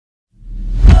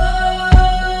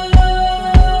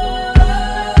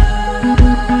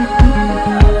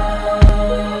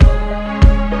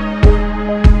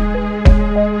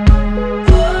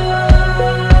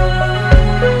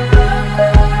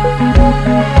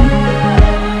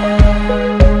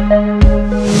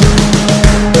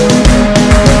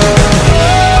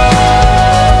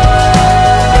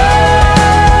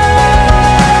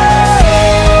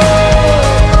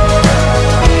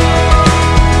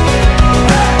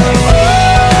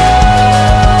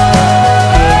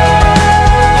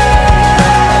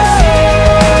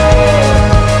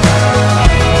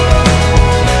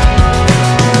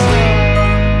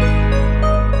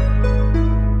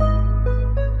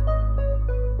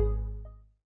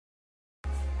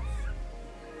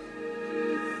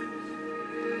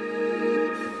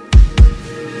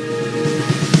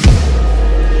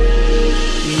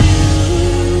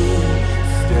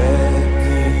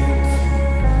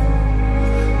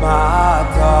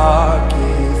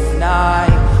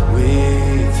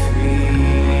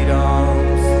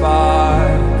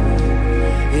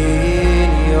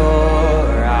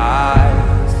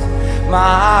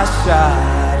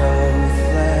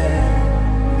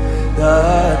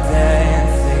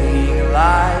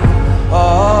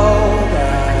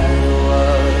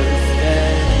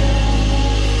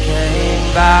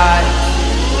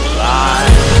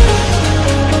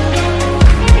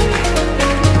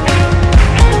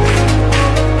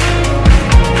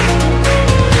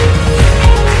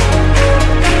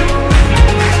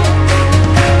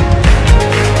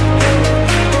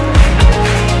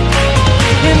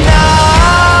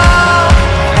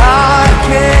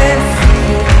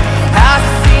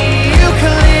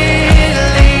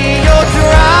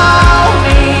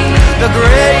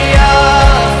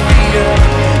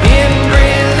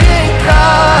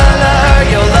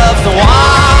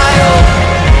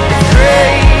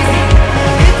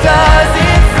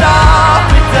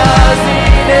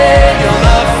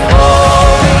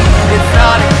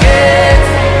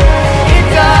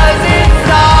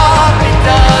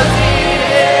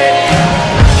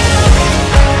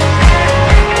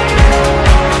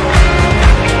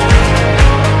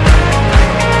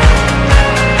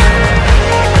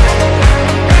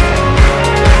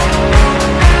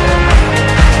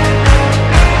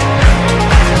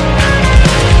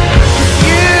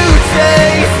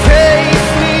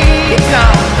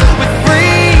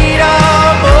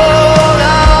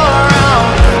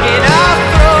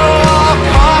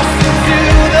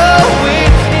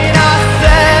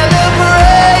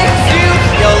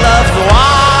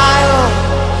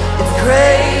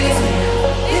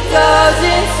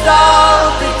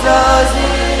stop, it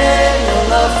doesn't end. Your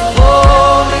love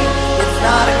for me, it's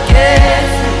not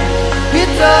against me. It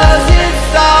doesn't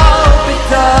stop, it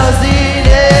doesn't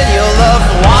end. Your love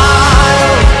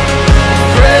wild,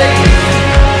 crazy.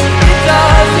 It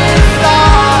doesn't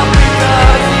stop, it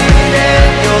doesn't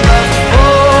end. Your love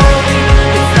for me,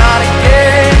 it's not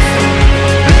against me.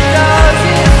 It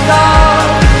doesn't stop,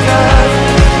 it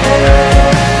doesn't end.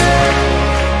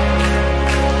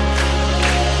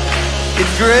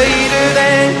 It's greater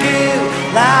than guilt,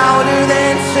 louder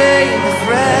than shame. This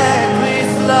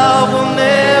reckless love will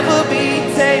never be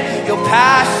tamed. Your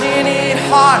passionate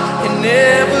heart can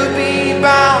never be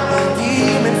bound.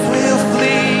 Demons will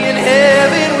flee and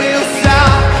heaven will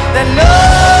shout that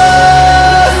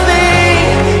nothing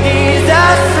is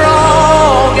as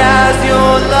strong as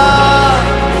your love.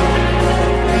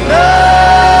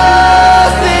 Nothing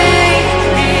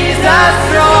is as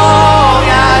strong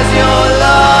as your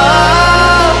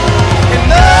love. And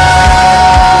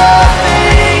nothing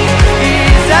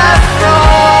is as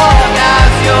strong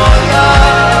as your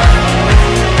love.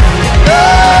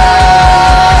 Nothing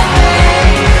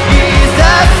is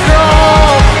as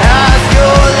strong as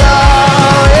your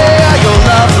love. Yeah, your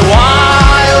love's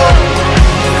wild,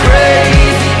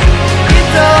 crazy. It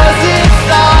doesn't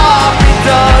stop, it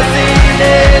doesn't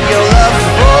end. Your love's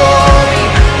for me,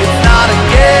 it's not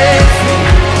against me.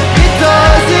 It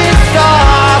doesn't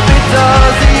stop, it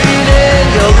doesn't end.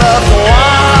 Your love's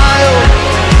wild,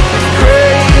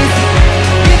 crazy.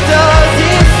 It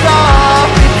doesn't stop,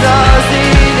 it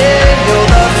doesn't end. Your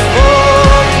love's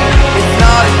for me, it's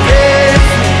not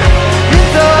against me. It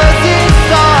doesn't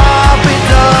stop, it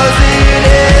doesn't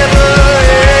ever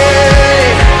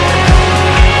end.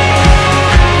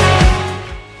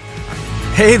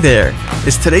 Hey there!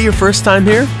 Is today your first time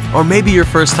here? Or maybe your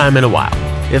first time in a while?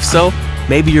 If so,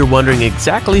 maybe you're wondering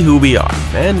exactly who we are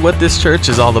and what this church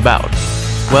is all about.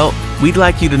 Well, we'd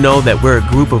like you to know that we're a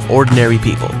group of ordinary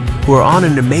people who are on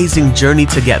an amazing journey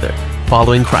together,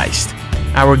 following Christ.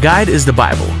 Our guide is the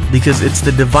Bible because it's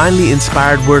the divinely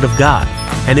inspired Word of God,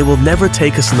 and it will never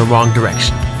take us in the wrong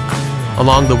direction.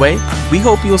 Along the way, we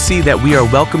hope you'll see that we are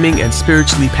welcoming and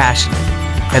spiritually passionate,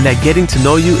 and that getting to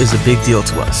know you is a big deal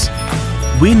to us.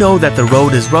 We know that the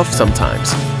road is rough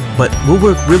sometimes, but we'll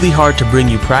work really hard to bring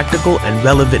you practical and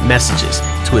relevant messages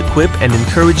to equip and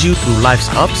encourage you through life's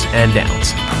ups and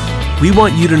downs. We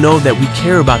want you to know that we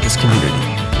care about this community,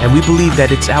 and we believe that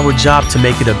it's our job to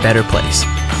make it a better place.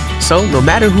 So no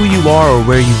matter who you are or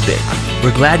where you've been,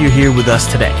 we're glad you're here with us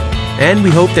today, and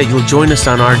we hope that you'll join us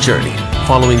on our journey,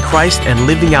 following Christ and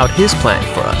living out His plan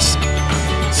for us.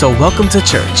 So welcome to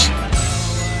church.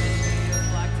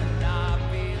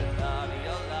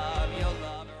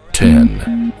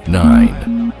 10,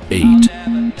 9, 8,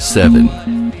 7,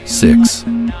 6,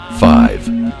 5,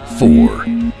 4,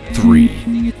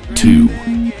 3, 2,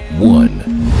 1.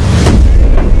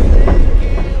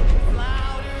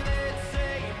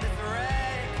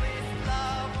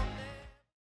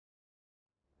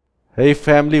 Hey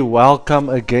family, welcome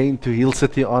again to Hill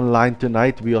City Online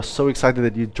tonight. We are so excited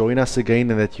that you join us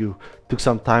again and that you took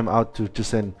some time out to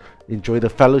just enjoy the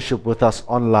fellowship with us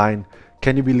online.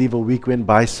 Can you believe a week went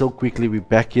by so quickly? We're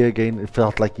back here again. It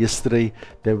felt like yesterday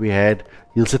that we had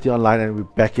Hill City Online, and we're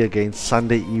back here again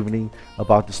Sunday evening,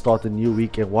 about to start a new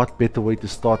week. And what better way to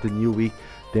start a new week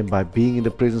than by being in the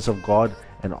presence of God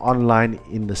and online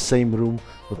in the same room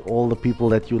with all the people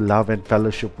that you love and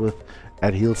fellowship with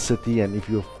at Hill City. And if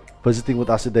you're visiting with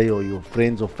us today, or your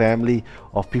friends or family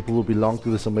of people who belong to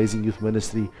this amazing youth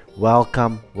ministry,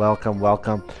 welcome, welcome,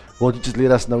 welcome. Won't you just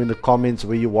let us know in the comments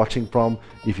where you're watching from?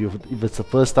 If it's the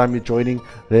first time you're joining,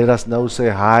 let us know. Say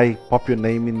hi, pop your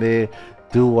name in there,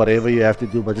 do whatever you have to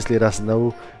do, but just let us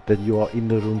know that you are in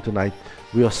the room tonight.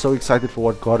 We are so excited for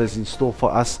what God has in store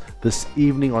for us this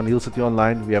evening on Hill City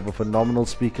Online. We have a phenomenal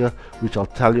speaker, which I'll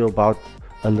tell you about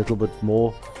a little bit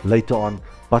more later on.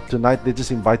 But tonight, let's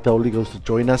just invite the Holy Ghost to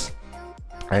join us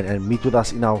and meet with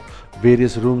us in our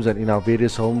various rooms and in our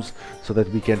various homes, so that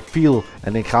we can feel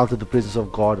and encounter the presence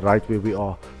of God right where we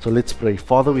are. So let's pray.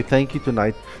 Father, we thank you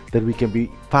tonight that we can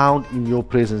be found in your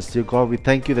presence. Dear God, we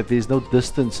thank you that there is no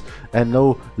distance and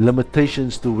no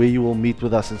limitations to where you will meet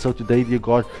with us. And so today, dear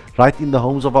God, right in the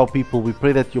homes of our people, we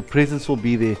pray that your presence will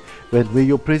be there. Where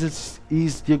your presence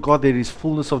is, dear God, there is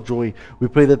fullness of joy. We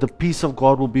pray that the peace of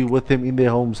God will be with them in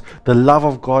their homes. The love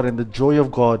of God and the joy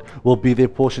of God will be their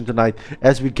portion tonight.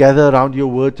 As we gather around your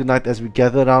word tonight, as we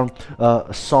gather around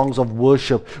songs of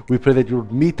worship, we pray that you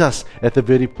would meet us at the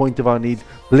very point of our need.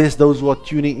 Bless those who are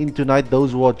tuning in tonight,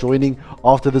 those who are joining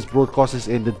after after this broadcast is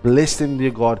ended. Bless them,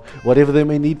 dear God. Whatever they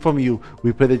may need from you,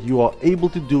 we pray that you are able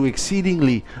to do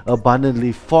exceedingly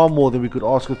abundantly, far more than we could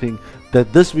ask or think.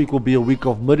 That this week will be a week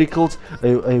of miracles,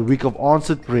 a week of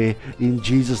answered prayer. In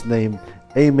Jesus' name,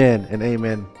 amen and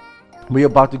amen. We're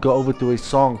about to go over to a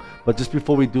song, but just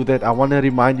before we do that, I want to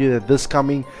remind you that this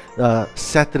coming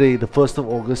Saturday, the 1st of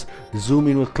August, Zoom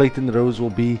In with Clayton Rose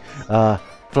will be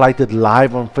flighted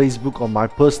live on Facebook on my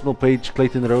personal page,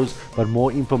 Clayton Rose, but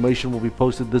more information will be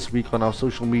posted this week on our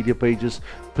social media pages.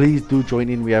 Please do join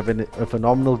in. We have a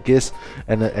phenomenal guest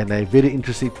and a very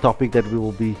interesting topic that we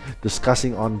will be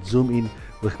discussing on Zoom In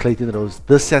with Clayton Rose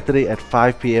this Saturday at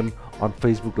 5 p.m. on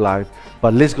Facebook Live.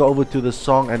 But let's go over to the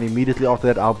song, and immediately after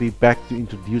that I'll be back to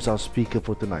introduce our speaker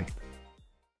for tonight.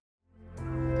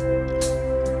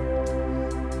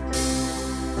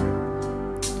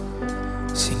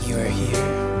 Sing, you are here.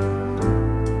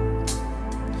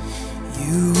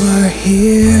 You are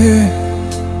here,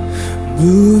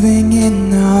 moving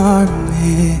in our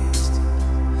midst.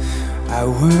 I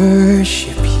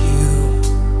worship you,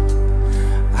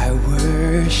 I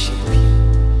worship you.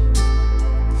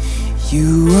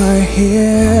 You are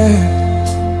here,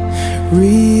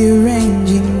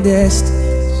 rearranging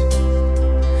destinies.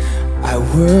 I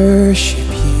worship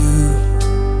you,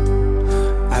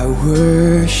 I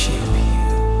worship you.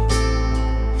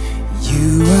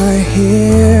 You are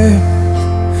here,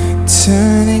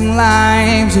 turning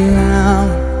lives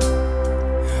around.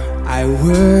 I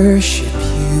worship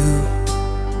you,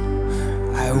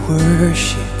 I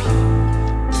worship you.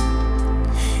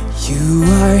 You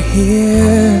are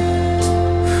here,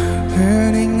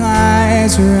 turning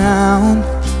lives around.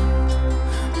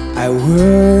 I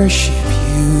worship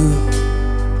you,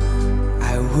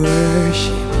 I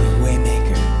worship you.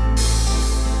 Waymaker,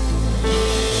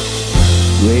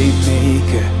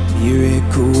 waymaker,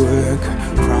 miracle worker,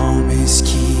 promise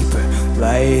keeper,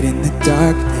 light in the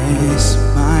darkness.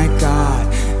 My God,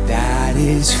 that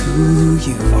is who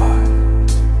you are.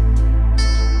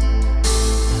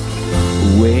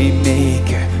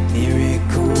 Waymaker,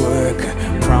 miracle worker,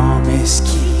 promise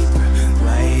keeper,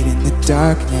 light in the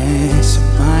darkness.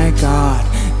 My God,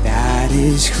 that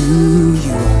is who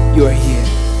you are. You are here.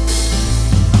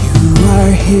 You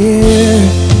are here,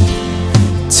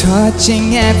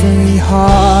 touching every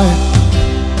heart.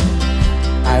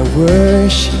 I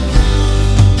worship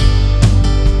you,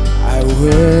 I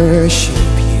worship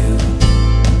you.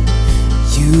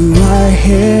 You are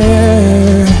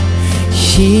here,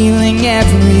 healing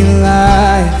every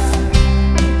life.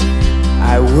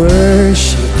 I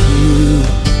worship you,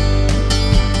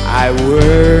 I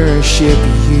worship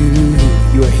you.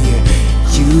 You are here,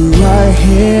 you are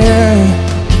here,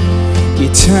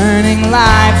 you're turning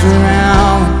lives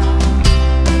around.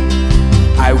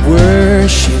 I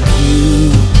worship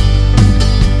you,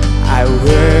 I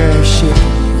worship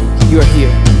you. You are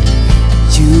here,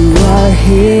 you are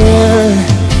here,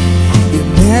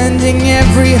 you're mending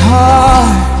every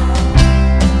heart.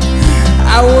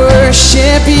 I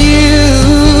worship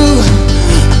you,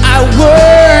 I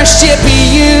worship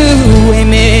you.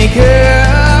 Waymaker,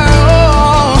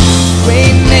 oh,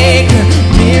 waymaker,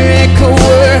 miracle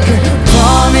worker,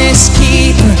 promise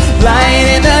keeper, light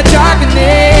in the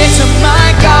darkness. Oh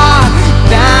my God,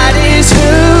 that is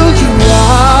who you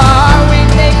are.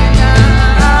 Waymaker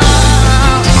now,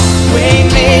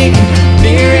 waymaker,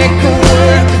 miracle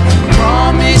worker,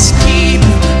 promise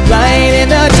keeper, light in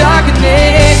the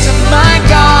darkness. Oh my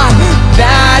God,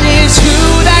 that is who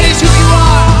you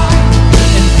are,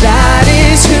 and that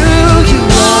is who you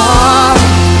are,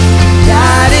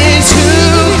 that is who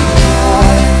you are,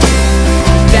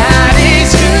 that is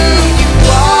who you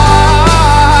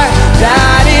are,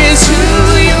 that is who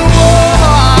you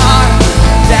are,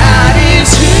 that is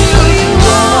who you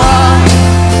are,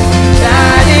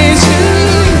 that is who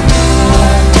you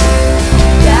are,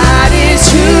 that is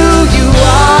who you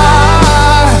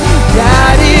are,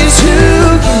 that is who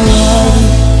you are.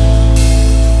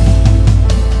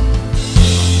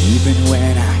 Even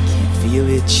when I can't feel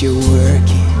it, you're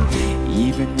working.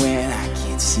 Even when I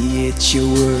can't see it, you're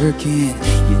working.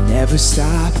 You never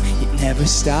stop, you never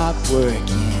stop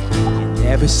working. You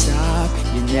never stop,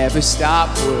 you never stop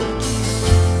working.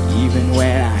 Even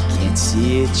when I can't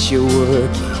see it, you're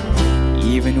working.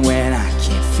 Even when I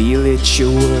can't feel it,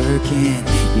 you're working.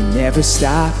 You never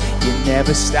stop, you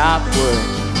never stop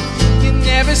working. You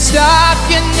never stop,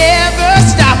 you never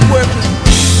stop working.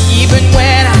 Even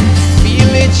when I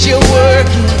feel it, you're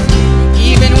working.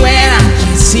 Even when I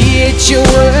can't see it, you're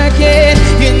working.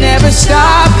 You never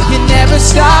stop, you never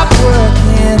stop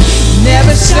working.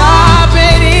 Never stop,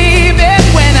 and even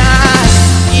when I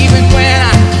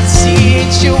can't see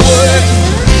it, you're working.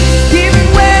 Even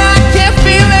when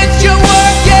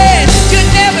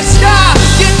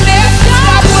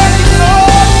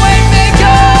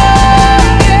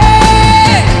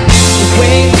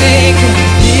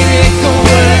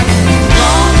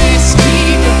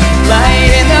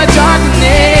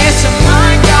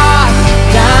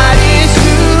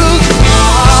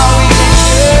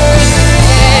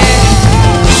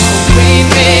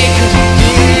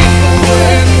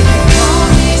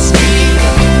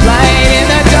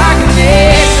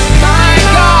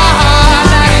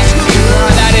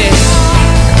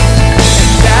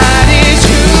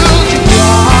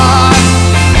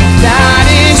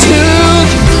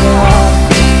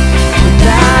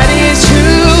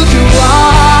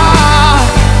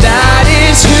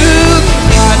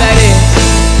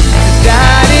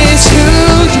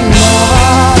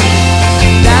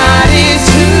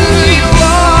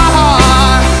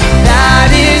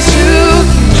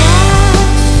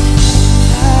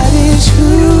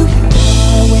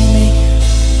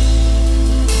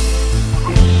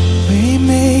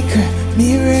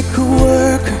miracle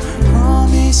worker,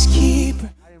 promise keeper.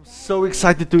 So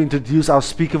excited to introduce our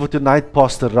speaker for tonight,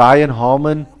 Pastor Ryan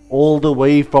Harmon, all the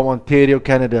way from Ontario,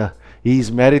 Canada.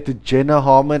 He's married to Jenna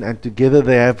Harmon, and together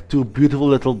they have two beautiful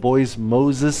little boys,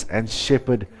 Moses and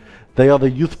Shepherd. They are the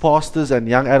youth pastors and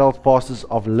young adult pastors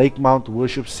of Lakemount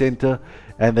Worship Centre,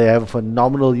 and they have a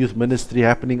phenomenal youth ministry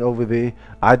happening over there.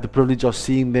 I had the privilege of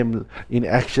seeing them in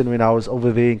action when I was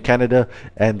over there in Canada,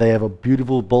 and they have a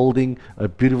beautiful building, a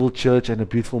beautiful church, and a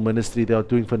beautiful ministry. They are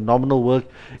doing phenomenal work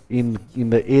in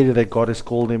the area that God has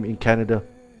called them in Canada.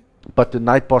 But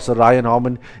tonight, Pastor Ryan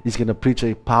Harmon is going to preach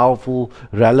a powerful,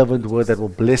 relevant word that will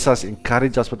bless us,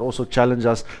 encourage us, but also challenge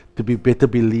us to be better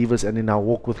believers and in our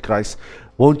walk with Christ.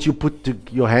 Won't you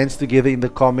put your hands together in the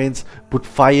comments, put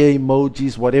fire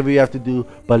emojis, whatever you have to do,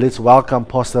 but let's welcome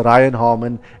Pastor Ryan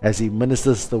Harmon as he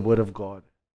ministers the Word of God.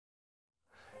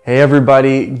 Hey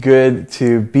everybody, good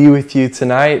to be with you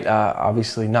tonight.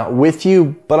 Obviously not with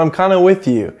you, but I'm kind of with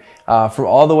you. From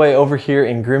all the way over here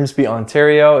in Grimsby,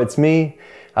 Ontario, it's me,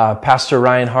 Pastor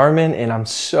Ryan Harmon, and I'm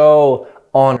so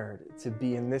honored to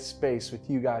be in this space with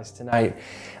you guys tonight.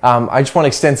 I just want to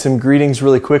extend some greetings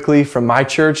really quickly from my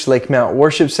church, Lakemount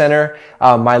Worship Centre.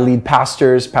 My lead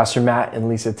pastors, Pastor Matt and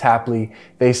Lisa Tapley,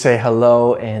 they say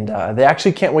hello, and they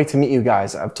actually can't wait to meet you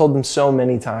guys. I've told them so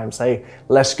many times, hey,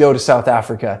 let's go to South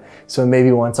Africa. So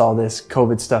maybe once all this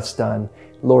COVID stuff's done,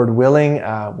 Lord willing,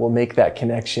 we'll make that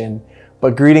connection.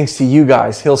 But greetings to you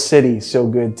guys, Hill City. So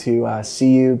good to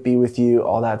see you, be with you,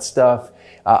 all that stuff.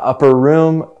 Upper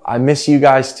Room, I miss you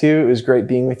guys too. It was great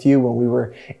being with you when we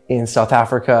were in South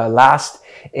Africa last.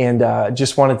 And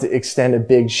just wanted to extend a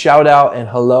big shout out and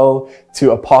hello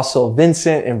to Apostle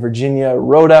Vincent and Virginia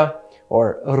Rhoda,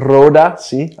 or Rhoda.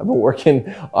 See, I've been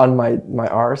working on my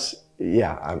R's.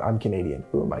 Yeah, I'm Canadian.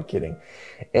 Who am I kidding?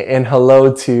 And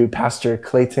hello to Pastor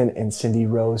Clayton and Cindy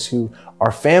Rose, who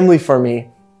are family for me,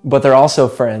 but they're also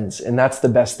friends, and that's the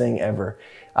best thing ever.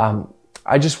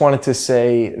 I just wanted to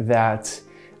say that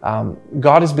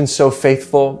God has been so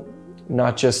faithful,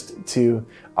 not just to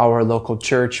our local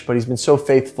church, but He's been so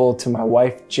faithful to my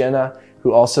wife, Jenna,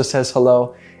 who also says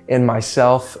hello, and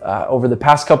myself. Over the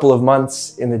past couple of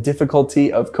months, in the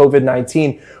difficulty of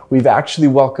COVID-19, we've actually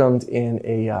welcomed in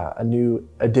a new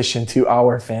addition to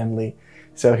our family.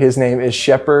 So his name is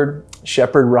Shepherd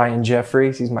Ryan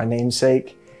Jeffries. He's my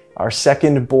namesake. Our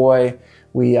second boy,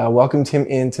 we welcomed him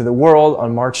into the world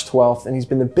on March 12th, and he's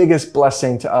been the biggest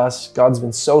blessing to us. God's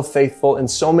been so faithful in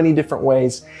so many different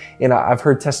ways, and I've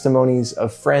heard testimonies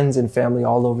of friends and family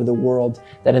all over the world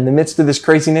that in the midst of this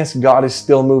craziness, God is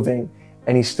still moving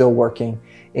and He's still working.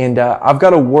 And I've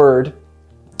got a word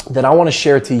that I want to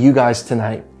share to you guys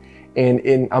tonight.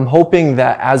 And I'm hoping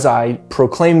that as I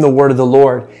proclaim the word of the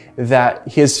Lord, that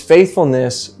His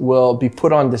faithfulness will be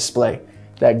put on display.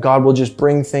 That God will just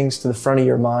bring things to the front of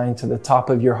your mind, to the top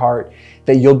of your heart,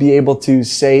 that you'll be able to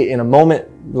say in a moment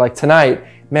like tonight,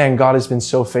 man, God has been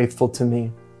so faithful to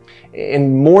me.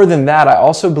 And more than that, I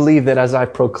also believe that as I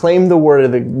proclaim the word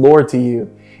of the Lord to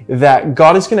you, that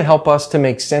God is going to help us to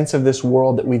make sense of this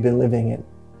world that we've been living in.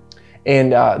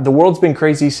 And the world's been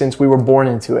crazy since we were born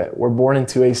into it. We're born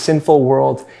into a sinful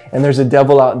world, and there's a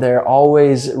devil out there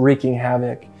always wreaking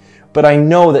havoc. But I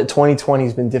know that 2020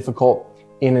 has been difficult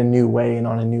in a new way and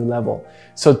on a new level.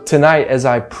 So tonight, as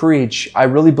I preach, I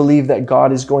really believe that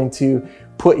God is going to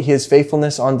put His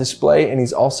faithfulness on display, and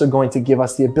He's also going to give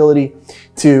us the ability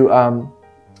to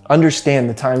understand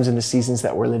the times and the seasons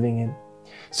that we're living in.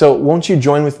 So won't you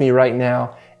join with me right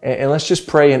now, and let's just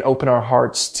pray and open our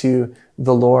hearts to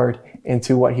the Lord and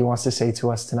to what He wants to say to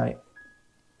us tonight.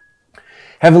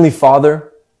 Heavenly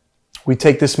Father, we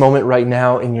take this moment right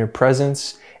now in Your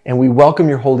presence, and we welcome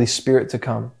Your Holy Spirit to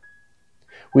come.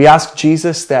 We ask,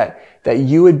 Jesus, that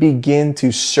You would begin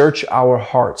to search our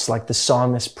hearts like the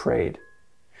psalmist prayed.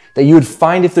 That You would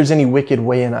find if there's any wicked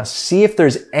way in us. See if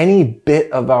there's any bit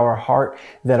of our heart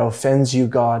that offends You,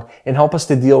 God, and help us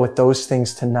to deal with those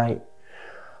things tonight.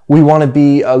 We want to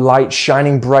be a light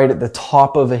shining bright at the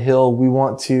top of a hill. We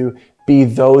want to be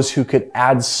those who could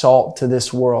add salt to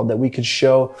this world, that we could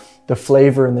show the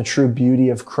flavor and the true beauty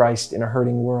of Christ in a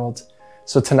hurting world.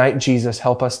 So tonight, Jesus,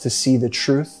 help us to see the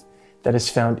truth that is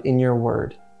found in Your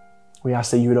word. We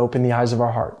ask that You would open the eyes of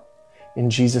our heart.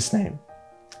 In Jesus' name,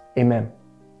 amen.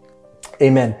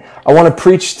 Amen. I want to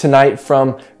preach tonight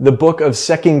from the book of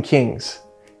 2 Kings.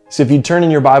 So if you turn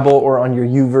in your Bible or on your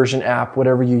YouVersion app,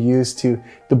 whatever you use, to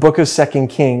the book of 2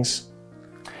 Kings,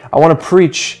 I want to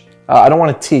preach, I don't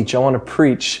want to teach, I want to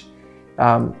preach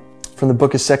from the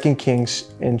book of 2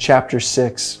 Kings in chapter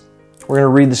 6. We're going to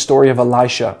read the story of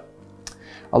Elisha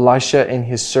and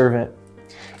his servant.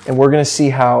 And we're going to see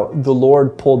how the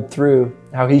Lord pulled through,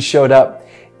 how He showed up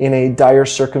in a dire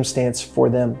circumstance for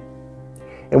them.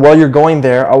 And while you're going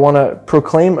there, I want to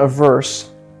proclaim a verse,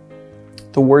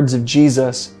 the words of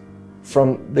Jesus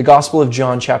from the Gospel of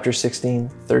John, chapter 16,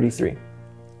 33. It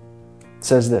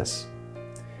says this: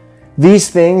 "These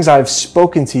things I've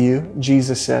spoken to you,"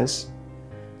 Jesus says,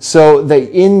 "so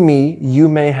that in me you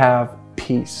may have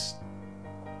peace.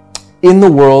 In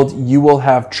the world you will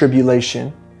have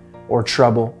tribulation," or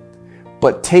trouble,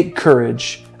 "but take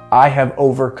courage, I have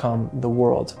overcome the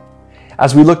world."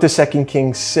 As we look to 2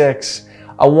 Kings 6,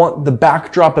 I want the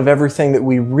backdrop of everything that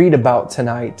we read about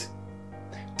tonight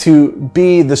to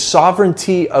be the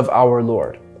sovereignty of our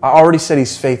Lord. I already said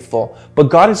He's faithful, but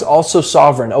God is also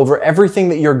sovereign over everything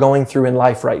that you're going through in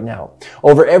life right now,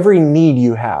 over every need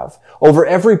you have, over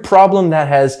every problem that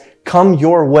has come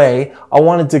your way. I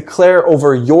want to declare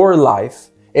over your life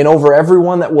and over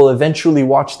everyone that will eventually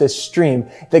watch this stream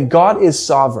that God is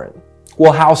sovereign.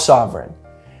 Well, how sovereign?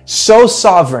 So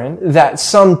sovereign that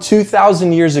some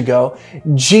 2,000 years ago,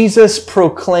 Jesus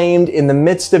proclaimed in the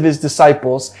midst of His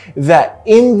disciples that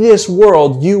in this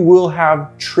world you will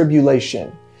have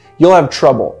tribulation. You'll have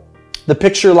trouble. The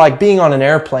picture like being on an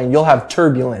airplane, you'll have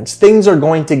turbulence. Things are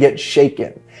going to get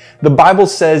shaken. The Bible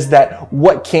says that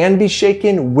what can be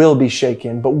shaken will be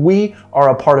shaken, but we are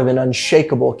a part of an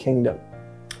unshakable kingdom.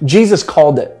 Jesus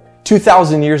called it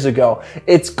 2,000 years ago.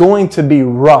 It's going to be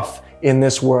rough in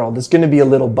this world. It's going to be a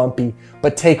little bumpy,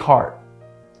 but take heart.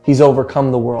 He's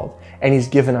overcome the world and He's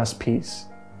given us peace.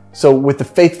 So with the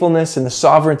faithfulness and the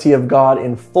sovereignty of God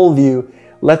in full view,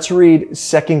 let's read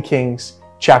 2 Kings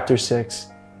chapter 6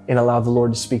 and allow the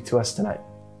Lord to speak to us tonight.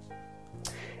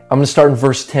 I'm going to start in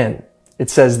verse 10.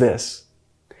 It says this: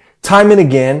 "Time and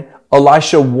again,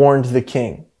 Elisha warned the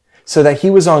king so that he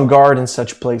was on guard in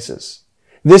such places.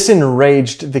 This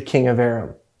enraged the king of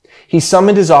Aram. He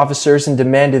summoned his officers and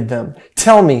demanded them,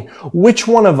 'Tell me, which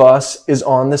one of us is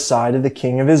on the side of the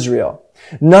king of Israel?'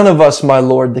 'None of us, my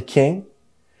lord the king.'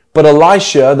 But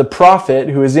Elisha, the prophet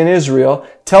who is in Israel,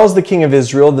 tells the king of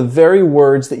Israel the very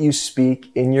words that you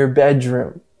speak in your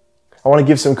bedroom." I want to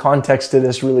give some context to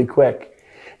this really quick.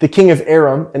 The king of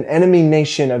Aram, an enemy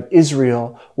nation of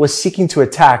Israel, was seeking to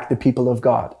attack the people of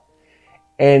God.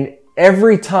 And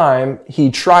every time he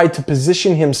tried to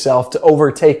position himself to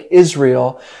overtake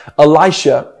Israel,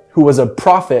 Elisha, who was a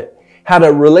prophet, had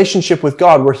a relationship with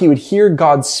God where he would hear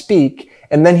God speak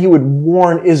and then he would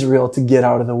warn Israel to get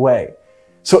out of the way.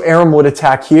 So Aram would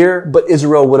attack here, but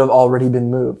Israel would have already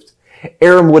been moved.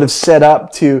 Aram would have set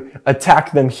up to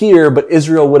attack them here, but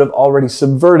Israel would have already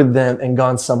subverted them and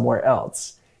gone somewhere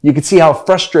else. You could see how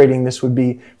frustrating this would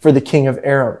be for the king of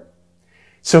Aram.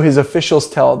 So his officials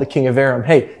tell the king of Aram,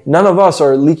 "Hey, none of us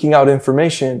are leaking out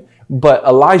information, but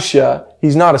Elisha,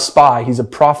 he's not a spy, he's a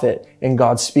prophet, and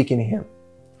God's speaking to him."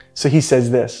 So he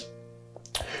says this: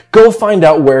 "Go find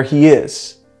out where he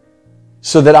is,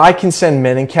 so that I can send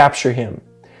men and capture him."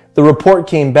 The report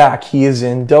came back, "He is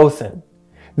in Dothan."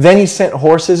 Then he sent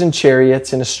horses and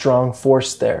chariots and a strong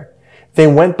force there. They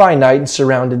went by night and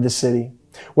surrounded the city.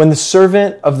 When the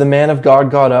servant of the man of God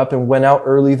got up and went out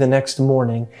early the next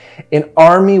morning, an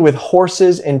army with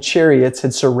horses and chariots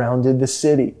had surrounded the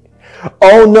city.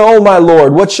 "Oh no, my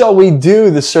lord, what shall we do?"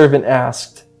 the servant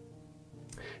asked.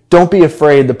 "Don't be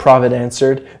afraid," the prophet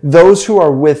answered. "Those who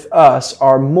are with us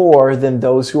are more than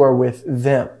those who are with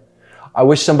them." I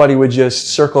wish somebody would just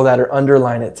circle that or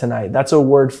underline it tonight. That's a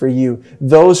word for you.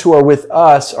 Those who are with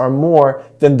us are more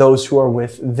than those who are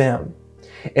with them.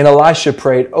 And Elisha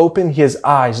prayed, "Open his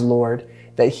eyes, Lord,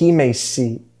 that he may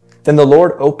see." Then the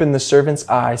Lord opened the servant's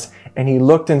eyes, and he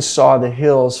looked and saw the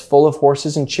hills full of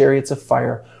horses and chariots of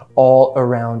fire all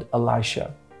around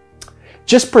Elisha.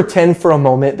 Just pretend for a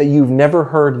moment that you've never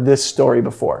heard this story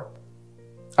before.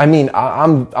 I mean,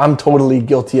 I'm totally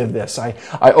guilty of this.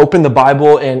 I open the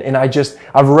Bible and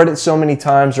I've read it so many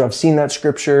times, or I've seen that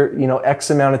scripture, X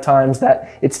amount of times, that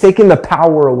it's taken the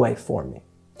power away for me.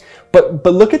 But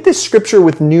look at this scripture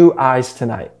with new eyes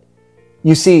tonight.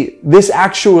 You see, this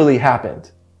actually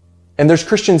happened. And there's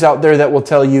Christians out there that will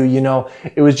tell you,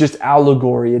 it was just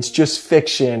allegory. It's just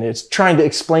fiction. It's trying to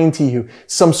explain to you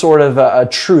some sort of a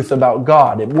truth about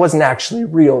God. It wasn't actually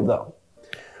real though.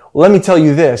 Well, let me tell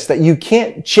you this, that you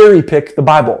can't cherry pick the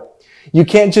Bible. You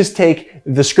can't just take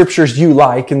the scriptures you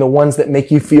like and the ones that make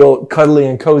you feel cuddly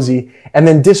and cozy and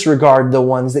then disregard the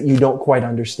ones that you don't quite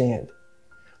understand.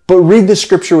 But read the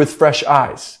scripture with fresh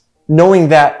eyes, knowing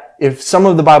that if some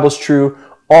of the Bible's true,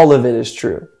 all of it is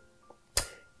true.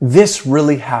 This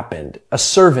really happened. A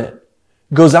servant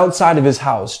goes outside of his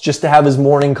house just to have his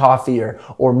morning coffee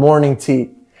or morning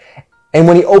tea. And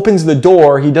when he opens the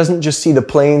door, he doesn't just see the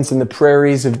plains and the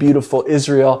prairies of beautiful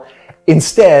Israel.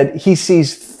 Instead, he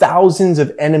sees thousands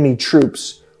of enemy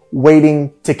troops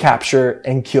waiting to capture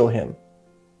and kill him.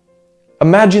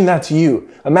 Imagine that's you.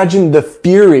 Imagine the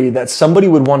fury that somebody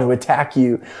would want to attack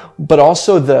you, but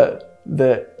also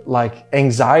the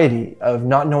anxiety of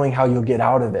not knowing how you'll get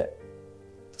out of it.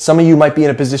 Some of you might be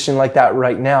in a position like that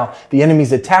right now. The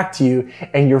enemy's attacked you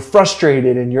and you're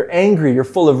frustrated and you're angry, you're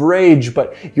full of rage,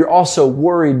 but you're also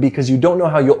worried because you don't know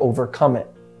how you'll overcome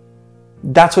it.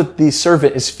 That's what the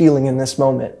servant is feeling in this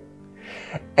moment.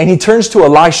 And he turns to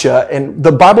Elisha, and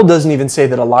the Bible doesn't even say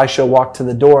that Elisha walked to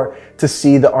the door to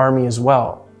see the army as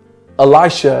well.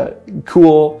 Elisha,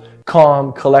 cool,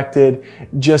 calm, collected,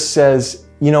 just says,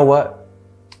 you know what?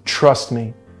 Trust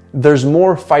me. There's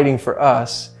more fighting for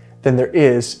us than there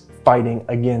is fighting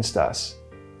against us.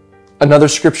 Another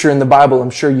scripture in the Bible, I'm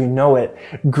sure you know it.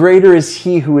 Greater is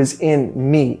he who is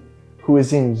in me, who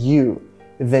is in you,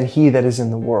 than he that is in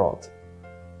the world.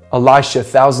 Elisha,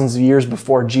 thousands of years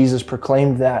before Jesus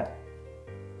proclaimed that,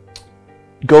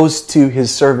 goes to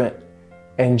his servant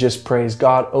and just prays,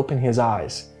 God, open his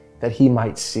eyes that he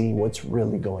might see what's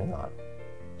really going on.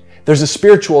 There's a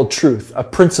spiritual truth, a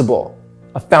principle,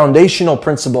 a foundational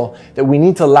principle that we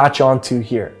need to latch onto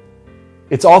here.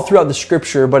 It's all throughout the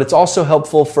scripture, but it's also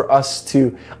helpful for us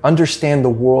to understand the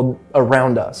world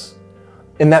around us.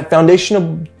 And that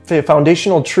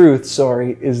foundational truth,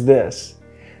 is this,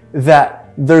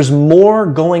 that there's more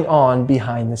going on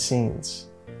behind the scenes.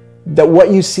 That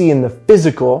what you see in the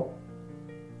physical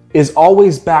is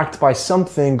always backed by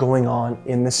something going on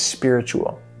in the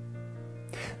spiritual.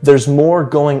 There's more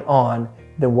going on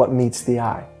than what meets the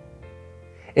eye.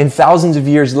 And thousands of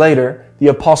years later, the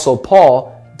Apostle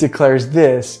Paul declares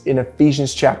this in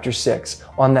Ephesians chapter 6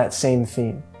 on that same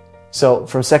theme. So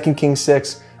from 2 Kings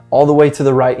 6 all the way to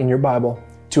the right in your Bible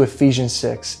to Ephesians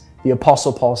 6, the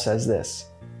Apostle Paul says this,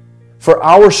 for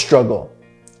our struggle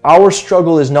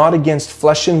is not against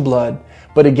flesh and blood,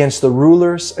 but against the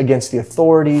rulers, against the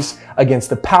authorities, against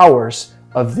the powers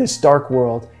of this dark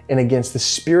world, and against the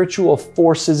spiritual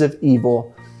forces of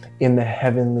evil in the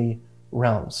heavenly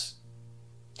realms.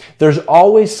 There's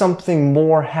always something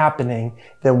more happening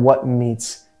than what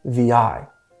meets the eye.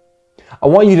 I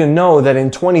want you to know that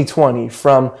in 2020,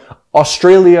 from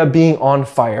Australia being on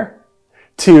fire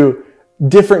to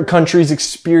different countries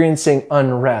experiencing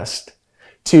unrest,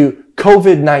 to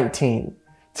COVID-19,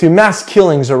 to mass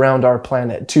killings around our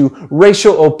planet, to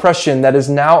racial oppression that is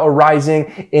now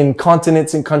arising in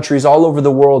continents and countries all over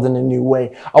the world in a new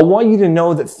way. I want you to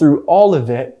know that through all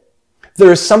of it,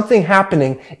 there is something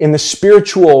happening in the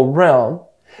spiritual realm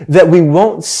that we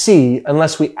won't see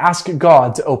unless we ask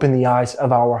God to open the eyes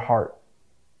of our heart.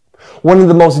 One of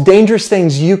the most dangerous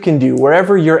things you can do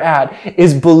wherever you're at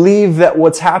is believe that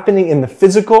what's happening in the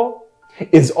physical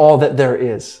is all that there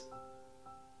is.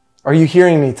 Are you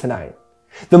hearing me tonight?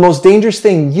 The most dangerous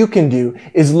thing you can do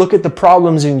is look at the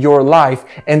problems in your life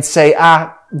and say,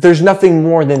 there's nothing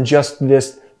more than just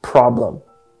this problem.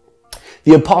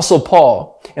 The Apostle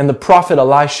Paul and the prophet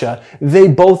Elisha, they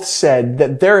both said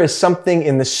that there is something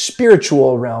in the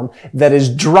spiritual realm that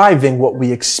is driving what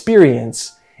we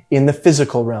experience in the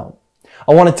physical realm.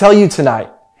 I want to tell you tonight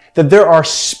that there are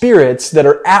spirits that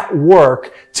are at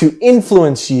work to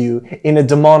influence you in a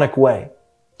demonic way.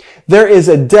 There is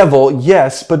a devil,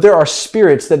 yes, but there are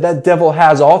spirits that devil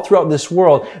has all throughout this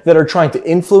world that are trying to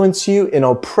influence you and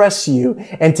oppress you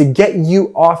and to get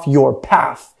you off your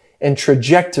path and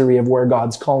trajectory of where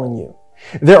God's calling you.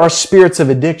 There are spirits of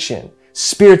addiction,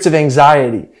 spirits of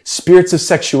anxiety, spirits of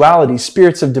sexuality,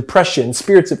 spirits of depression,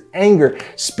 spirits of anger,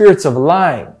 spirits of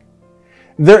lying.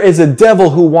 There is a devil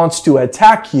who wants to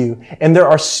attack you, and there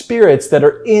are spirits that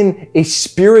are in a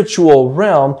spiritual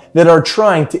realm that are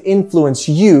trying to influence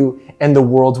you and the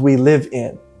world we live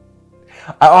in.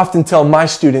 I often tell my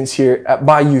students here at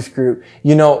my youth group,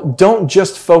 don't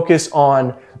just focus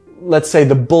on, let's say,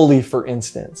 the bully, for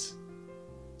instance.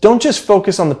 Don't just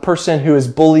focus on the person who is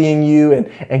bullying you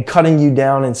and cutting you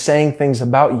down and saying things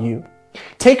about you.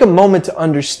 Take a moment to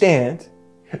understand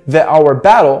that our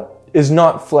battle is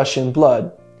not flesh and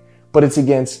blood, but it's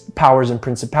against powers and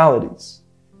principalities.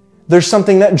 There's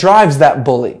something that drives that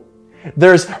bully.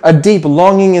 There's a deep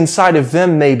longing inside of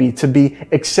them maybe to be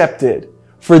accepted,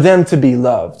 for them to be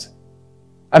loved.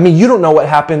 I mean, you don't know what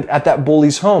happened at that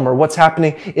bully's home or what's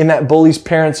happening in that bully's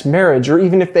parents' marriage, or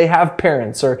even if they have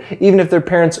parents, or even if their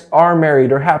parents are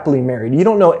married or happily married. You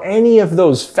don't know any of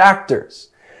those factors.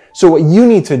 So what you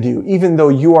need to do, even though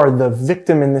you are the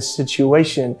victim in this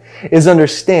situation, is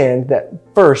understand that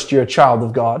first, you're a child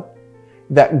of God,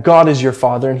 that God is your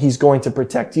Father and He's going to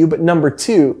protect you. But number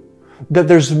two, that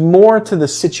there's more to the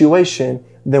situation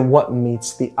than what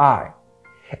meets the eye.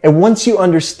 And once you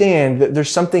understand that there's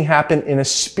something happened in a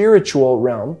spiritual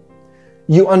realm,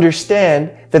 you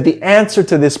understand that the answer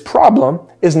to this problem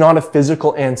is not a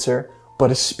physical answer, but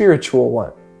a spiritual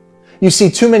one. You see,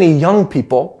 too many young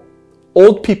people,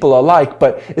 old people alike,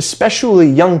 but especially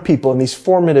young people in these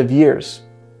formative years,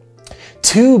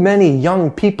 too many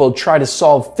young people try to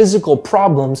solve physical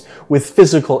problems with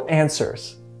physical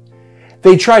answers.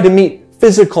 They try to meet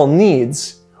physical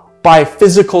needs by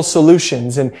physical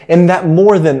solutions, and that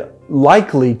more than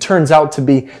likely turns out to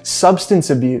be substance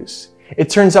abuse. It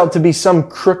turns out to be some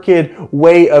crooked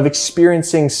way of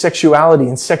experiencing sexuality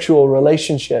and sexual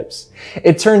relationships.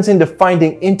 It turns into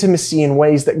finding intimacy in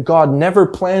ways that God never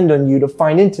planned on you to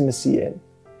find intimacy in.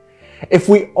 If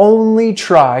we only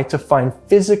try to find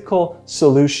physical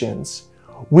solutions,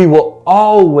 we will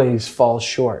always fall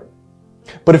short.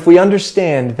 But if we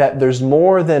understand that there's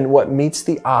more than what meets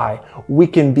the eye, we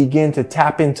can begin to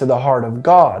tap into the heart of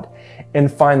God and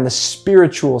find the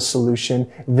spiritual solution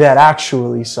that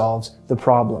actually solves the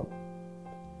problem.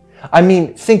 I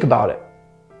mean, think about it.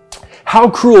 How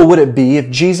cruel would it be if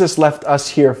Jesus left us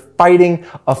here fighting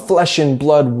a flesh and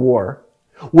blood war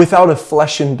without a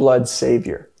flesh and blood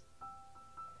Savior?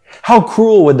 How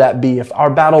cruel would that be if our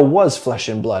battle was flesh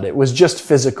and blood? It was just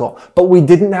physical, but we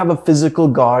didn't have a physical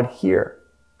God here.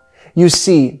 You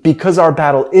see, because our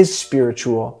battle is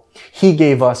spiritual, He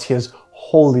gave us His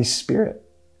Holy Spirit.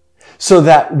 So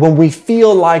that when we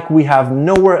feel like we have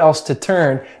nowhere else to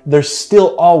turn, there's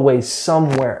still always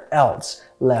somewhere else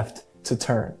left to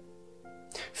turn.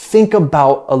 Think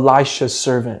about Elisha's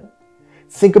servant.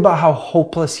 Think about how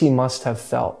hopeless he must have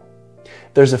felt.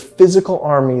 There's a physical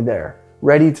army there,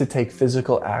 ready to take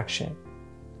physical action.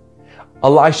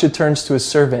 Elisha turns to his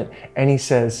servant and he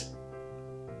says,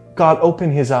 God, open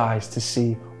his eyes to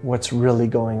see what's really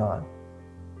going on.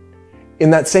 In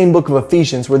that same book of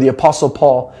Ephesians, where the Apostle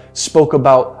Paul spoke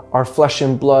about our flesh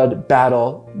and blood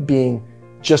battle being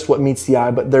just what meets the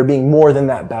eye, but there being more than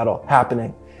that battle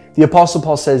happening, the Apostle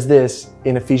Paul says this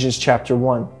in Ephesians chapter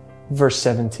 1, verse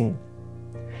 17.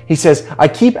 He says, I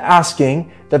keep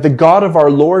asking that the God of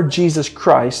our Lord Jesus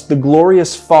Christ, the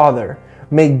glorious Father,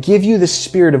 may give you the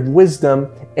spirit of wisdom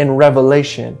and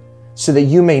revelation so that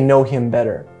you may know Him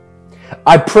better.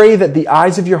 I pray that the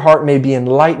eyes of your heart may be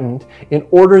enlightened in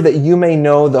order that you may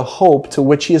know the hope to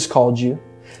which He has called you,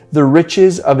 the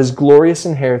riches of His glorious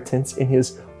inheritance in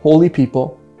His holy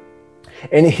people,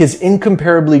 and His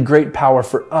incomparably great power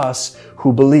for us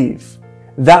who believe.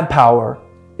 That power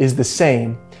is the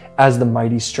same as the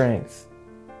mighty strength.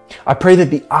 I pray that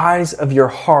the eyes of your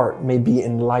heart may be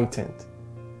enlightened.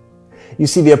 You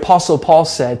see, the Apostle Paul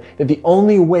said that the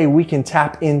only way we can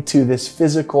tap into this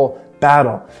physical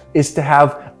battle is to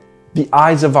have the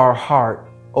eyes of our heart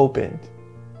opened.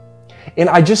 And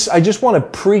I just want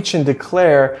to preach and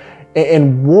declare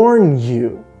and warn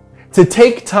you to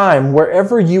take time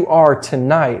wherever you are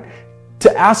tonight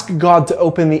to ask God to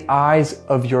open the eyes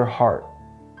of your heart.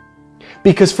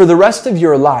 Because for the rest of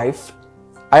your life,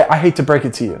 I hate to break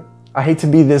it to you. I hate to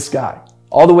be this guy.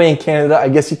 All the way in Canada, I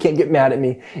guess you can't get mad at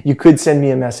me. You could send me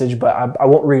a message, but I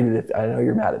won't read it if I know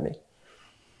you're mad at me.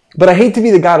 But I hate to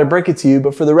be the guy to break it to you,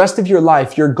 but for the rest of your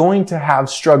life, you're going to have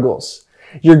struggles.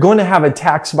 You're going to have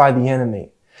attacks by the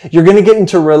enemy. You're going to get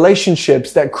into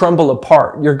relationships that crumble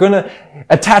apart. You're going to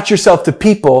attach yourself to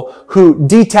people who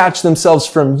detach themselves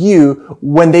from you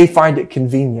when they find it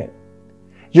convenient.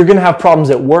 You're going to have problems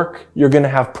at work. You're going to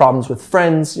have problems with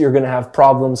friends. You're going to have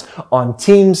problems on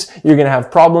teams. You're going to have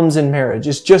problems in marriage.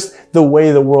 It's just the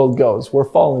way the world goes. We're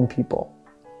fallen people.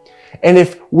 And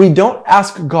if we don't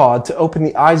ask God to open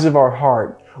the eyes of our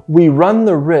heart, we run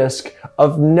the risk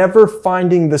of never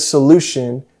finding the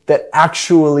solution that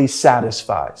actually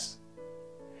satisfies.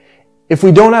 If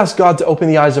we don't ask God to open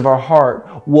the eyes of our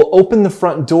heart, we'll open the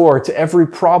front door to every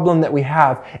problem that we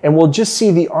have, and we'll just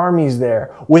see the armies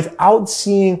there without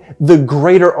seeing the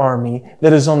greater army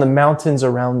that is on the mountains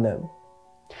around them.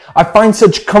 I find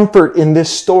such comfort in this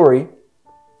story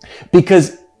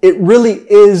because it really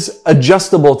is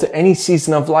adjustable to any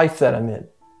season of life that I'm in.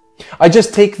 I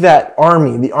just take that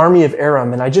army, the army of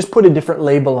Aram, and I just put a different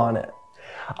label on it.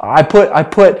 I put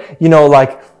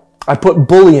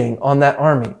bullying on that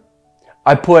army.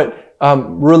 I put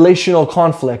relational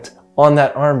conflict on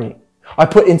that army. I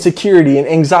put insecurity and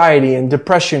anxiety and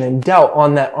depression and doubt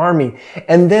on that army.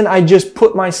 And then I just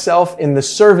put myself in the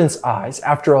servant's eyes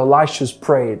after Elisha's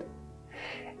prayed.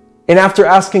 And after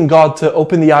asking God to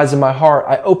open the eyes of my heart,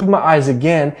 I open my eyes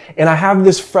again and I have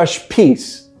this fresh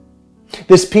peace.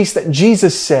 This peace that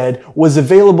Jesus said was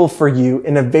available for you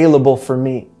and available for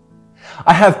me.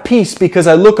 I have peace because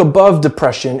I look above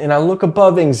depression and I look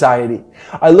above anxiety.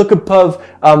 I look above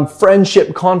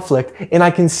friendship conflict, and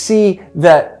I can see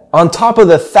that on top of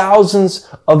the thousands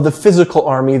of the physical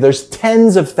army, there's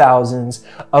tens of thousands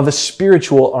of a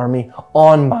spiritual army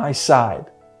on my side.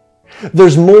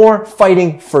 There's more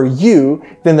fighting for you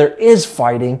than there is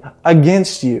fighting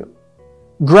against you.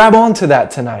 Grab onto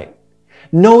that tonight.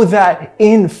 Know that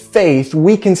in faith,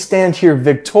 we can stand here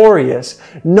victorious,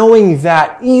 knowing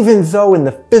that even though in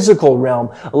the physical realm,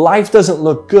 life doesn't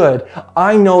look good,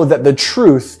 I know that the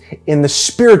truth in the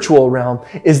spiritual realm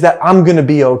is that I'm going to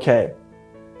be okay.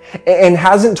 And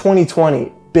hasn't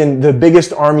 2020 been the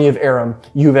biggest army of Aram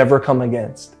you've ever come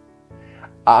against?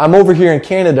 I'm over here in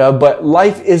Canada, but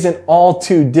life isn't all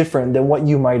too different than what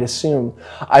you might assume.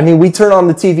 I mean, we turn on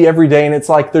the TV every day and it's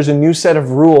like there's a new set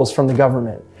of rules from the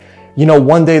government. You know,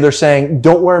 one day they're saying,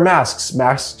 don't wear masks.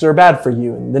 Masks are bad for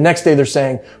you. And the next day they're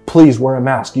saying, please wear a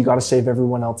mask. You got to save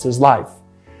everyone else's life.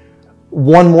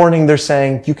 One morning they're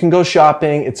saying, you can go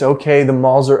shopping. It's okay. The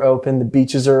malls are open. The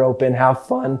beaches are open. Have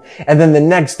fun. And then the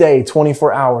next day,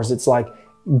 24 hours, it's like,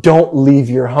 don't leave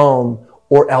your home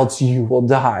or else you will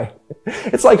die.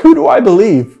 It's like, who do I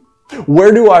believe?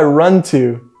 Where do I run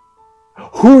to?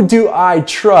 Who do I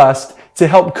trust to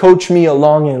help coach me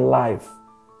along in life?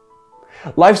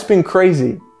 Life's been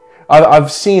crazy.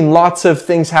 I've seen lots of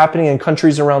things happening in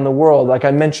countries around the world. Like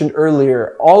I mentioned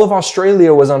earlier, all of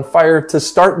Australia was on fire to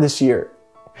start this year.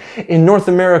 In North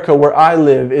America, where I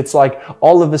live, it's like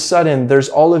all of a sudden there's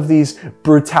all of these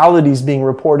brutalities being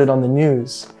reported on the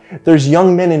news. There's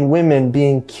young men and women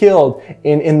being killed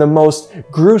in the most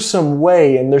gruesome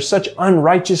way, and there's such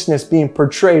unrighteousness being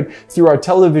portrayed through our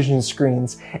television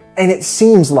screens. And it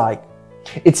seems like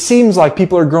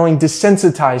people are growing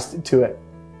desensitized to it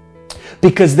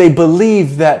because they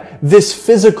believe that this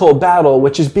physical battle,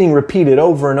 which is being repeated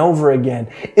over and over again,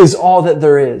 is all that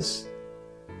there is.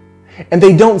 And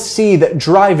they don't see that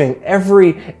driving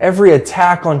every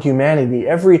attack on humanity,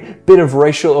 every bit of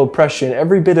racial oppression,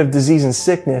 every bit of disease and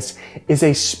sickness is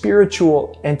a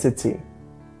spiritual entity,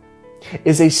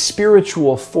 is a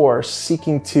spiritual force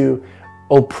seeking to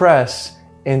oppress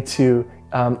and to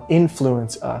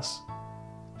influence us.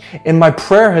 And my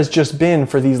prayer has just been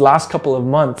for these last couple of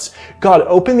months, God,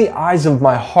 open the eyes of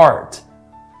my heart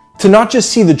to not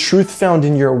just see the truth found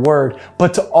in your word,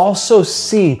 but to also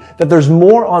see that there's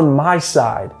more on my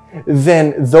side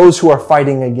than those who are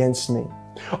fighting against me.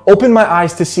 Open my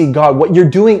eyes to see, God, what you're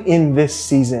doing in this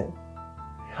season.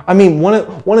 I mean, one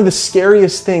of the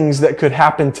scariest things that could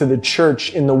happen to the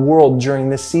church in the world during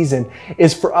this season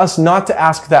is for us not to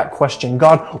ask that question.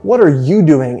 God, what are you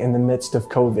doing in the midst of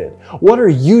COVID? What are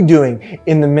you doing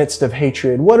in the midst of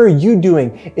hatred? What are you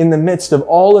doing in the midst of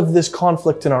all of this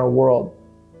conflict in our world?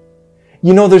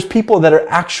 You know, there's people that are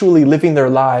actually living their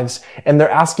lives and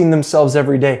they're asking themselves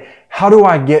every day, how do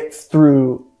I get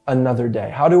through another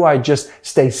day? How do I just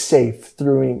stay safe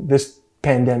through this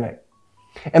pandemic?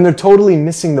 And they're totally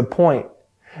missing the point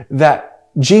that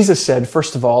Jesus said,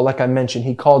 first of all, like I mentioned,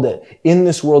 he called it, in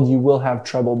this world you will have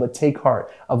trouble, but take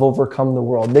heart, I've overcome the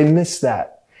world. They miss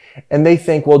that. And they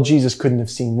think, well, Jesus couldn't have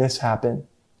seen this happen.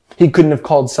 He couldn't have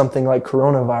called something like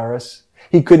coronavirus.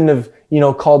 He couldn't have,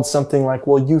 called something like,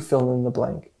 well, you fill in the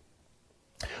blank.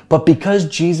 But because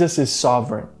Jesus is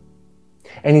sovereign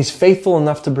and he's faithful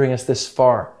enough to bring us this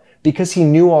far, because he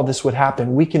knew all this would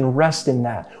happen, we can rest in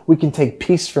that. We can take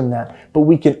peace from that, but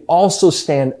we can also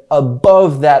stand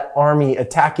above that army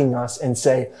attacking us and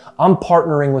say, I'm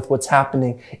partnering with what's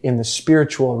happening in the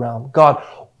spiritual realm. God,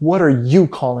 what are you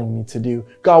calling me to do?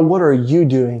 God, what are you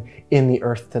doing in the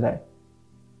earth today?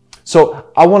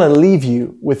 So I want to leave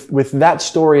you with that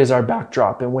story as our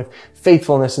backdrop and with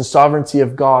faithfulness and sovereignty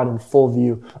of God in full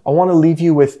view. I want to leave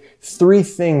you with 3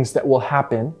 things that will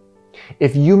happen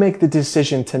if you make the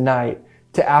decision tonight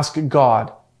to ask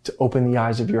God to open the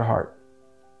eyes of your heart.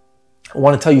 I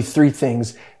want to tell you 3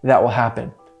 things that will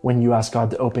happen when you ask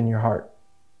God to open your heart.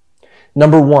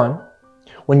 Number 1,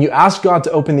 when you ask God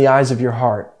to open the eyes of your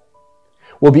heart,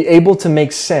 we'll be able to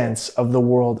make sense of the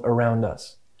world around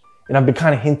us. And I've been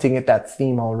kind of hinting at that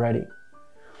theme already.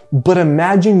 But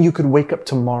imagine you could wake up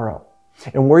tomorrow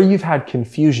and where you've had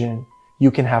confusion, you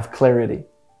can have clarity.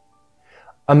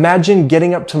 Imagine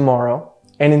getting up tomorrow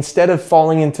and instead of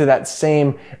falling into that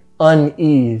same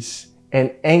unease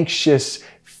and anxious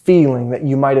feeling that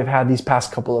you might have had these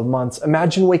past couple of months,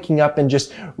 imagine waking up and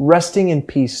just resting in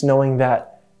peace, knowing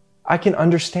that I can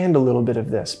understand a little bit of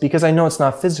this because I know it's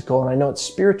not physical and I know it's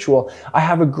spiritual. I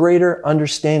have a greater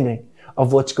understanding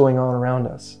of what's going on around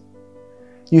us.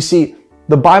 You see,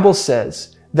 the Bible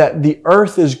says that the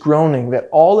earth is groaning, that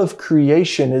all of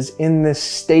creation is in this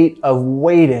state of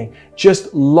waiting,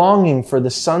 just longing for the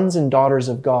sons and daughters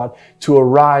of God to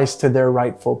arise to their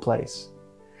rightful place,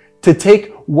 to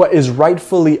take what is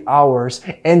rightfully ours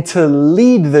and to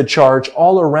lead the charge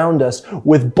all around us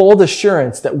with bold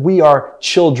assurance that we are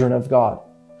children of God.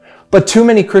 But too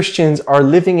many Christians are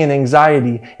living in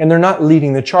anxiety and they're not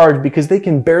leading the charge because they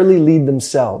can barely lead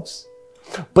themselves.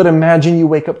 But imagine you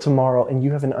wake up tomorrow and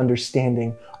you have an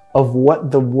understanding of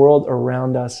what the world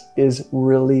around us is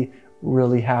really,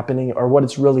 really happening, or what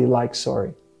it's really like,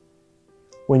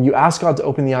 When you ask God to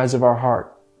open the eyes of our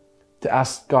heart, to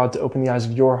ask God to open the eyes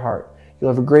of your heart, you'll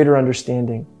have a greater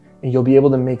understanding and you'll be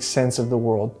able to make sense of the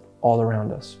world all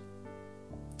around us.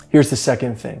 Here's the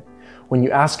second thing. When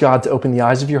you ask God to open the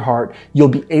eyes of your heart, you'll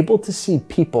be able to see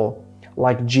people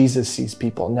like Jesus sees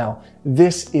people. Now,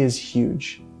 this is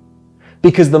huge.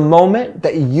 Because the moment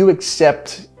that you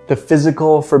accept the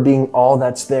physical for being all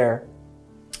that's there,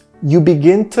 you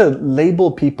begin to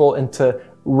label people and to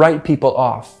write people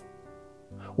off.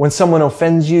 When someone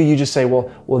offends you, you just say, well,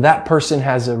 that person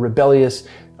has a rebellious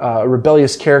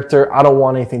character. I don't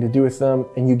want anything to do with them.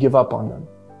 And you give up on them.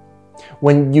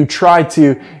 When you try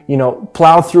to,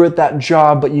 plow through at that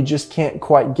job, but you just can't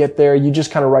quite get there, you just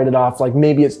kind of write it off like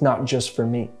maybe it's not just for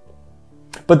me.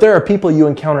 But there are people you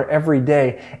encounter every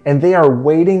day, and they are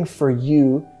waiting for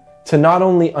you to not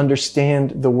only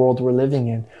understand the world we're living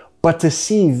in, but to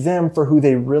see them for who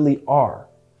they really are,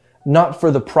 not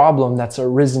for the problem that's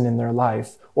arisen in their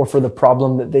life or for the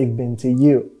problem that they've been to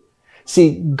you.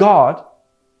 See, God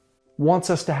wants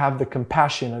us to have the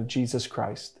compassion of Jesus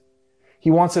Christ. He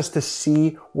wants us to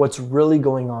see what's really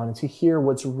going on and to hear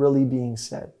what's really being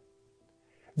said.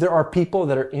 There are people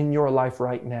that are in your life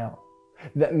right now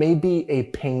that may be a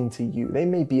pain to you. They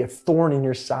may be a thorn in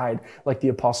your side, like the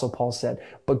Apostle Paul said,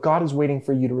 but God is waiting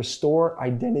for you to restore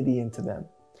identity into them,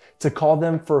 to call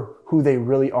them for who they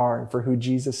really are and for who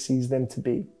Jesus sees them to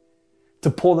be,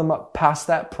 to pull them up past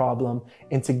that problem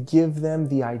and to give them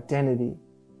the identity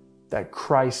that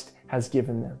Christ has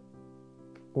given them.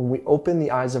 When we open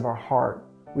the eyes of our heart,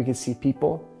 we can see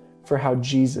people for how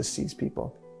Jesus sees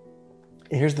people.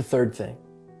 And here's the third thing.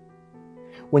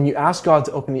 When you ask God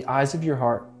to open the eyes of your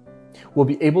heart, we'll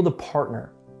be able to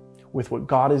partner with what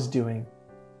God is doing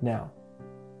now.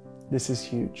 This is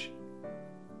huge.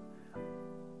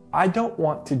 I don't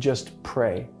want to just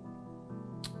pray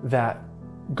that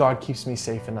God keeps me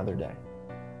safe another day.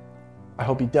 I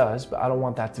hope He does, but I don't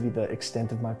want that to be the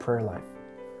extent of my prayer life.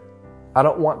 I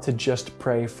don't want to just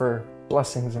pray for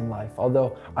blessings in life,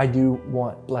 although I do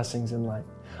want blessings in life.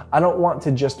 I don't want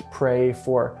to just pray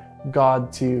for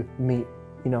God to meet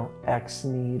X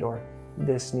need or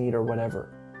this need or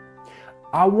whatever.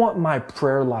 I want my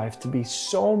prayer life to be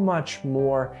so much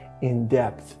more in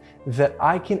depth that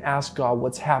I can ask God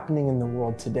what's happening in the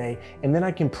world today, and then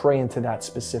I can pray into that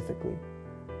specifically.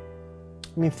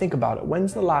 Think about it.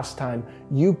 When's the last time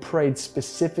you prayed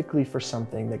specifically for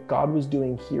something that God was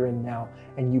doing here and now,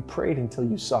 and you prayed until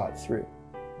you saw it through?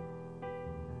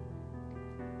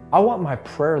 I want my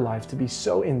prayer life to be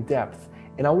so in depth,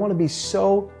 and I want to be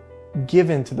so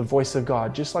given to the voice of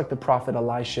God, just like the prophet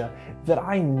Elisha, that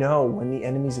I know when the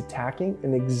enemy's attacking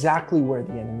and exactly where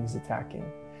the enemy's attacking.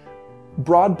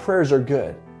 Broad prayers are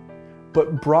good,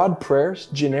 but broad prayers,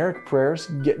 generic prayers,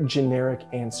 get generic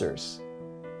answers.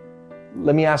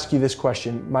 Let me ask you this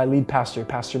question. My lead pastor,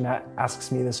 Pastor Matt,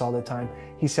 asks me this all the time.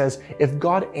 He says, if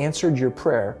God answered your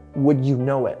prayer, would you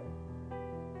know it?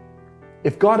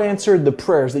 If God answered the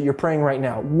prayers that you're praying right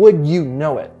now, would you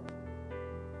know it?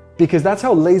 Because that's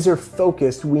how laser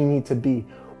focused we need to be.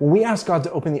 When we ask God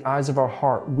to open the eyes of our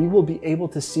heart, we will be able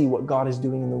to see what God is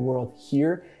doing in the world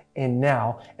here and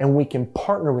now, and we can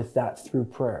partner with that through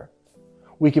prayer.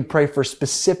 We can pray for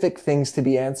specific things to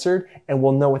be answered, and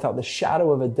we'll know without the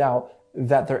shadow of a doubt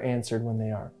that they're answered when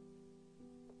they are.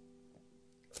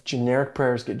 Generic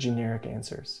prayers get generic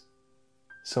answers.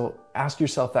 So ask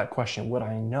yourself that question: would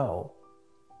I know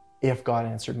if God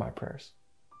answered my prayers?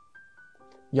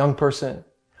 Young person,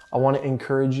 I want to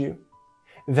encourage you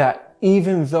that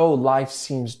even though life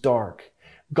seems dark,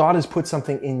 God has put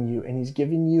something in you, and He's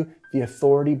given you the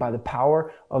authority by the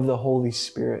power of the Holy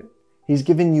Spirit. He's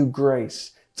given you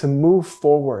grace to move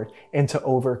forward and to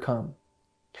overcome.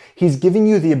 He's giving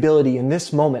you the ability in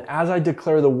this moment, as I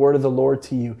declare the word of the Lord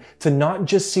to you, to not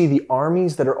just see the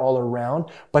armies that are all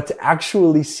around, but to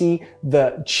actually see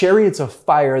the chariots of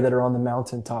fire that are on the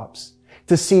mountaintops.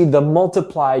 To see the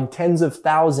multiplied tens of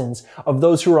thousands of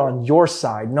those who are on your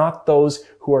side, not those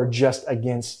who are just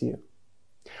against you.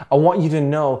 I want you to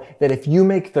know that if you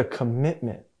make the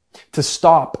commitment to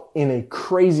stop in a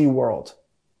crazy world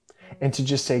and to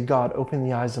just say, God, open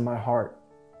the eyes of my heart.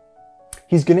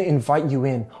 He's going to invite you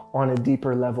in on a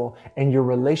deeper level, and your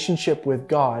relationship with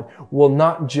God will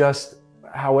not just,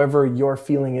 however you're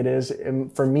feeling it is.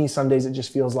 And for me, some days it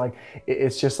just feels like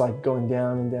it's just like going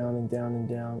down and down and down and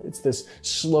down. It's this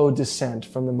slow descent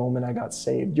from the moment I got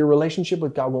saved. Your relationship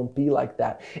with God won't be like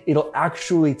that. It'll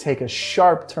actually take a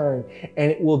sharp turn,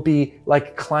 and it will be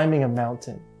like climbing a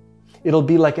mountain. It'll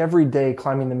be like every day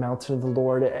climbing the mountain of the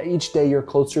Lord. Each day you're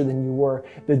closer than you were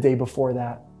the day before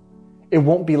that. It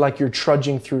won't be like you're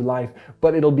trudging through life,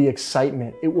 but it'll be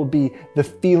excitement. It will be the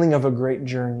feeling of a great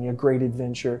journey, a great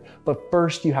adventure. But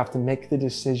first you have to make the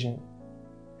decision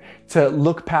to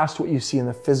look past what you see in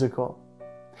the physical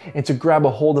and to grab a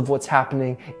hold of what's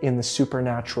happening in the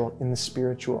supernatural, in the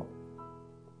spiritual.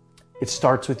 It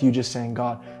starts with you just saying,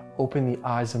 God, open the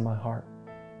eyes of my heart.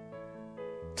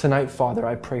 Tonight, Father,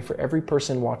 I pray for every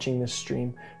person watching this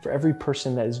stream, for every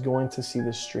person that is going to see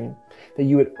this stream, that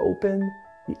you would open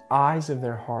the eyes of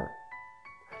their heart,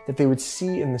 that they would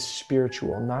see in the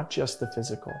spiritual, not just the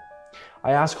physical.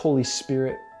 I ask, Holy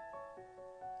Spirit,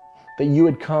 that you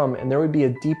would come and there would be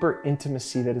a deeper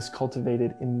intimacy that is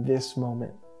cultivated in this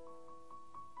moment.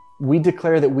 We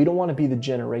declare that we don't want to be the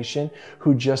generation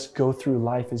who just go through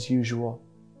life as usual,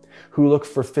 who look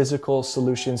for physical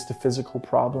solutions to physical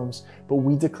problems, but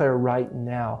we declare right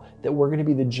now that we're going to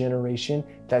be the generation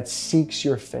that seeks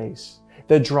your face,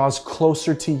 that draws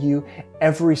closer to you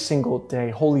every single day.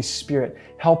 Holy Spirit,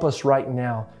 help us right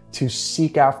now to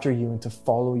seek after you and to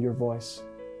follow your voice.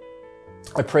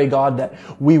 I pray, God, that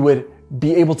we would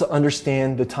be able to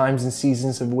understand the times and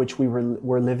seasons of which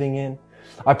we're living in.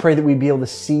 I pray that we'd be able to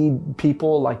see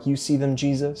people like you see them,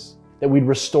 Jesus, that we'd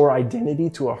restore identity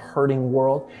to a hurting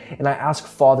world. And I ask,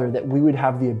 Father, that we would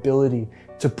have the ability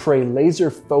to pray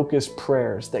laser-focused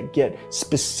prayers that get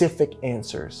specific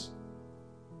answers.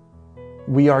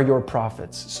 We are your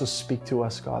prophets, so speak to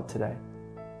us, God, today.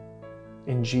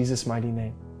 In Jesus' mighty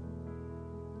name.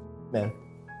 Amen.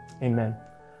 Amen.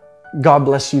 God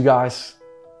bless you guys.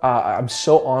 I'm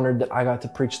so honored that I got to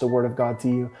preach the word of God to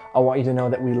you. I want you to know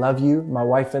that we love you. My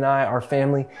wife and I, our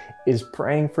family, is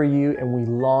praying for you, and we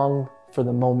long for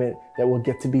the moment that we'll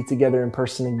get to be together in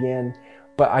person again.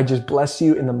 But I just bless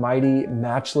you in the mighty,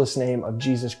 matchless name of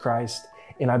Jesus Christ.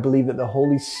 And I believe that the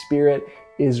Holy Spirit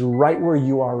is right where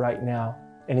you are right now.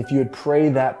 And if you would pray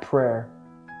that prayer,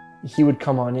 He would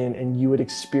come on in and you would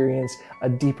experience a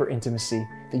deeper intimacy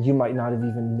that you might not have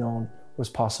even known was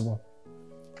possible.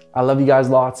 I love you guys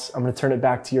lots. I'm going to turn it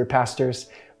back to your pastors,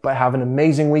 but have an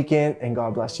amazing weekend and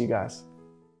God bless you guys.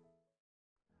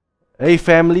 Hey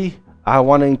family, I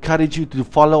want to encourage you to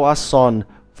follow us on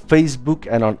Facebook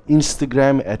and on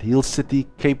Instagram at Hill City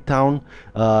Cape Town,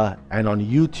 and on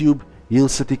YouTube, Hill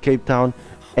City Cape Town,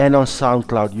 and on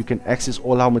SoundCloud. You can access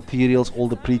all our materials, all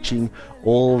the preaching,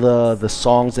 all the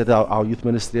songs that our youth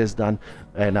ministry has done,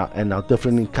 and our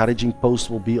different encouraging posts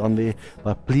will be on there.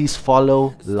 But please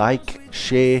follow, like,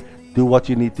 share, do what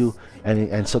you need to,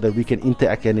 and so that we can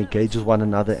interact and engage with one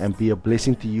another and be a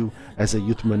blessing to you as a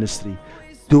youth ministry.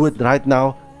 Do it right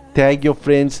now. Tag your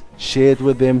friends, share it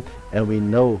with them, and we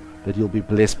know that you'll be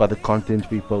blessed by the content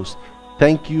we post.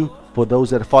 Thank you for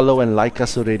those that follow and like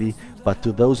us already, but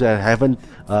to those that haven't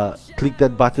clicked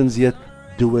that buttons yet,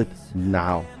 do it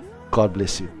now. God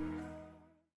bless you.